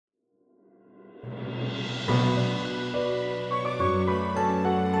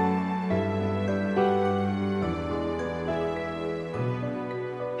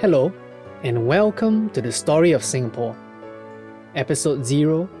Hello, and welcome to the Story of Singapore, Episode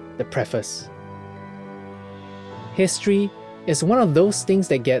 0, The Preface. History is one of those things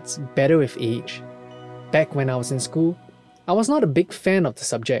that gets better with age. Back when I was in school, I was not a big fan of the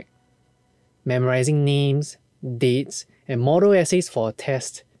subject. Memorizing names, dates, and model essays for a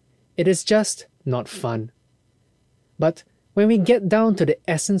test, it is just not fun. But when we get down to the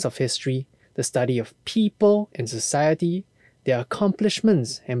essence of history, the study of people and society, their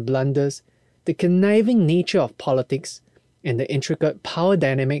accomplishments and blunders, the conniving nature of politics, and the intricate power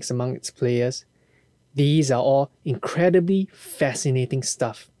dynamics among its players, these are all incredibly fascinating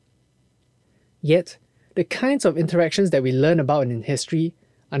stuff. Yet, the kinds of interactions that we learn about in history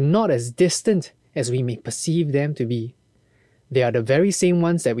are not as distant as we may perceive them to be. They are the very same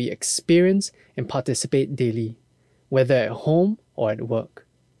ones that we experience and participate daily, whether at home or at work.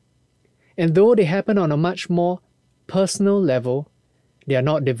 And though they happen on a much more personal level, they are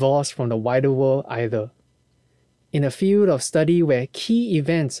not divorced from the wider world either. In a field of study where key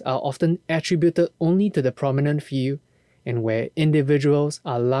events are often attributed only to the prominent few, and where individuals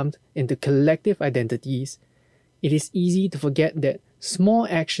are lumped into collective identities, it is easy to forget that small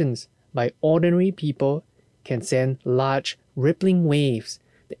actions by ordinary people can send large, rippling waves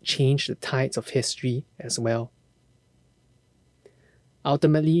that change the tides of history as well.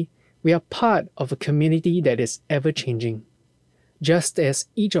 Ultimately, we are part of a community that is ever-changing. Just as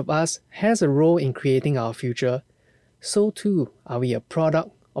each of us has a role in creating our future, so too are we a product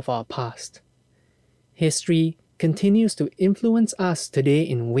of our past. History continues to influence us today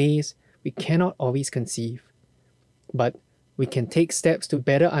in ways we cannot always conceive, but we can take steps to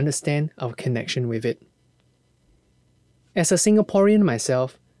better understand our connection with it. As a Singaporean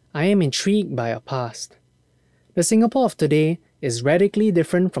myself, I am intrigued by our past. The Singapore of today is radically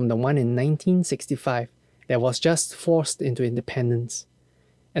different from the one in 1965 that was just forced into independence.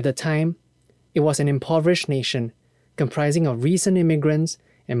 At the time, it was an impoverished nation comprising of recent immigrants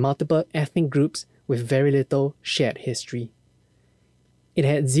and multiple ethnic groups with very little shared history. It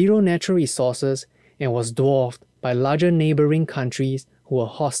had zero natural resources and was dwarfed by larger neighbouring countries who were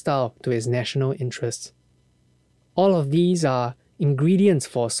hostile to its national interests. All of these are ingredients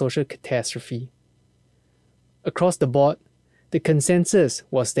for social catastrophe. Across the board, the consensus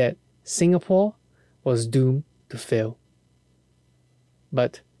was that Singapore was doomed to fail.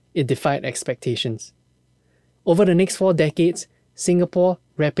 But it defied expectations. Over the next 4 decades, Singapore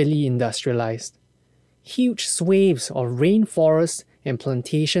rapidly industrialized. Huge swathes of rainforests and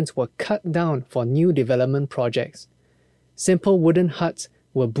plantations were cut down for new development projects. Simple wooden huts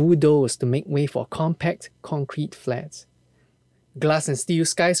were bulldozed to make way for compact concrete flats. Glass and steel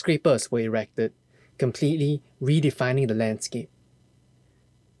skyscrapers were erected, completely redefining the landscape.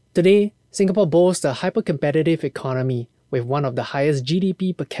 Today, Singapore boasts a hyper-competitive economy with one of the highest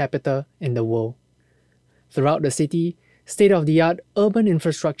GDP per capita in the world. Throughout the city, state-of-the-art urban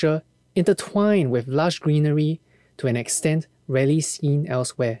infrastructure intertwined with lush greenery to an extent rarely seen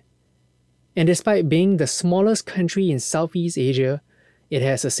elsewhere. And despite being the smallest country in Southeast Asia, it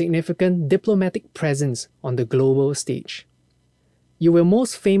has a significant diplomatic presence on the global stage. You will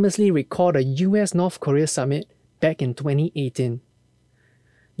most famously recall the US-North Korea summit back in 2018.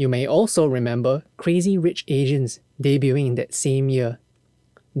 You may also remember Crazy Rich Asians debuting in that same year,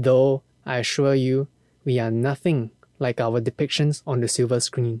 though I assure you, we are nothing like our depictions on the silver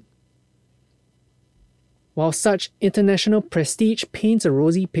screen. While such international prestige paints a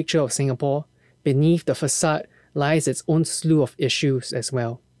rosy picture of Singapore, beneath the facade lies its own slew of issues as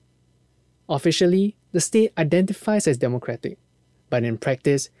well. Officially, the state identifies as democratic, but in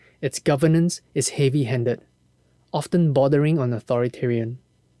practice, its governance is heavy-handed, often bordering on authoritarian.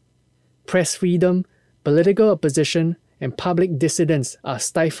 Press freedom, political opposition, and public dissidence are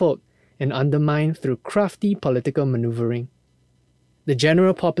stifled and undermined through crafty political maneuvering. The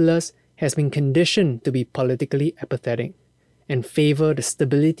general populace has been conditioned to be politically apathetic and favour the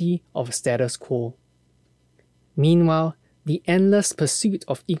stability of status quo. Meanwhile, the endless pursuit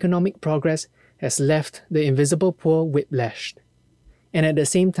of economic progress has left the invisible poor whiplashed, and at the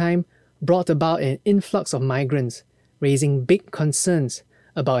same time brought about an influx of migrants, raising big concerns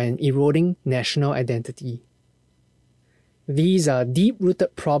about an eroding national identity. These are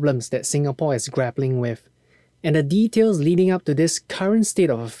deep-rooted problems that Singapore is grappling with, and the details leading up to this current state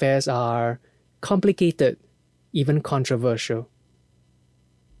of affairs are complicated, even controversial.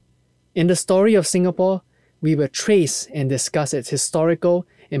 In the story of Singapore, we will trace and discuss its historical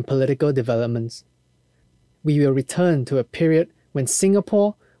and political developments. We will return to a period when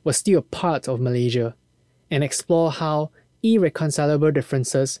Singapore was still a part of Malaysia and explore how irreconcilable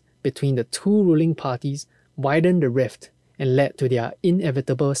differences between the two ruling parties widened the rift and led to their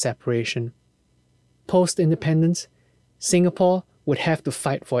inevitable separation. Post-independence, Singapore would have to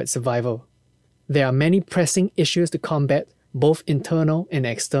fight for its survival. There are many pressing issues to combat, both internal and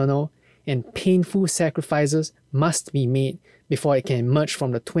external, and painful sacrifices must be made before it can emerge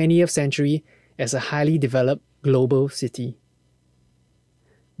from the 20th century as a highly developed global city.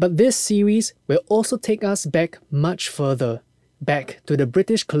 But this series will also take us back much further, back to the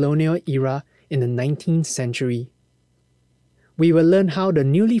British colonial era in the 19th century. We will learn how the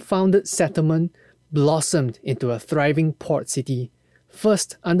newly founded settlement blossomed into a thriving port city,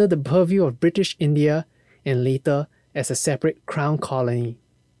 first under the purview of British India and later as a separate crown colony.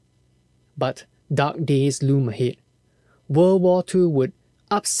 But dark days loom ahead. World War II would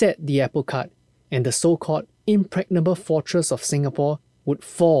upset the apple cart, and the so-called impregnable fortress of Singapore would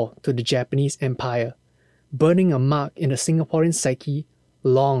fall to the Japanese Empire, burning a mark in the Singaporean psyche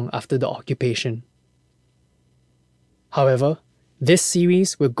long after the occupation. However, this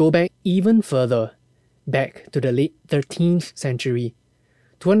series will go back even further, back to the late 13th century,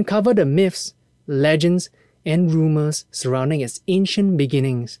 to uncover the myths, legends, and rumors surrounding its ancient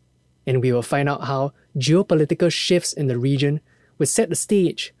beginnings, and we will find out how geopolitical shifts in the region would set the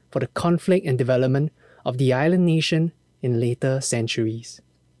stage for the conflict and development of the island nation in later centuries.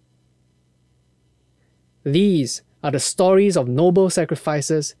 These are the stories of noble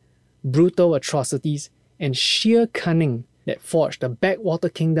sacrifices, brutal atrocities, and sheer cunning that forged the backwater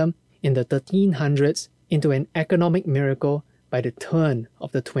kingdom in the 1300s into an economic miracle by the turn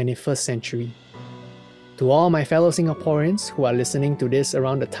of the 21st century. To all my fellow Singaporeans who are listening to this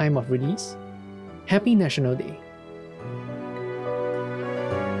around the time of release, Happy National Day.